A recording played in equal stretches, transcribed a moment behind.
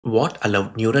What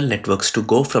allowed neural networks to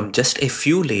go from just a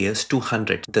few layers to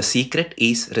hundreds? The secret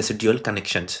is residual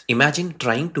connections. Imagine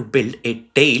trying to build a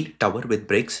tail tower with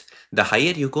bricks. The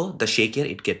higher you go, the shakier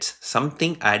it gets.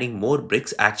 Something adding more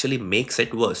bricks actually makes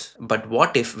it worse. But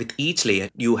what if with each layer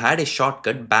you had a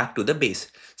shortcut back to the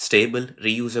base? Stable,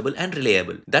 reusable, and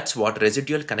reliable. That's what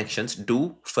residual connections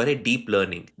do for a deep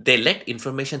learning. They let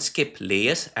information skip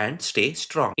layers and stay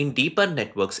strong. In deeper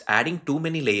networks, adding too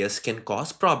many layers can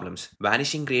cause problems: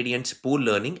 vanishing gradients, poor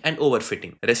learning, and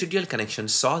overfitting. Residual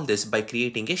connections solve this by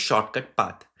creating a shortcut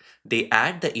path. They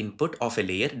add the input of a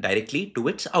layer directly to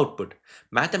its output.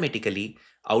 Mathematically,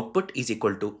 output is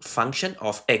equal to function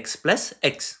of x plus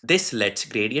x. This lets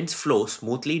gradients flow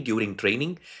smoothly during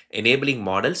training, enabling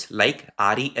models like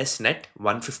ResNet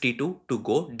 152 to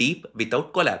go deep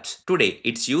without collapse. Today,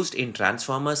 it's used in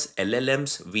transformers,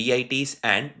 LLMs, VITs,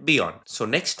 and beyond. So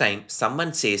next time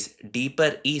someone says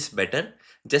deeper is better,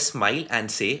 just smile and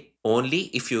say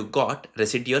only if you got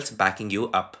residuals backing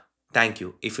you up. Thank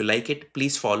you. If you like it,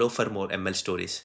 please follow for more ML stories.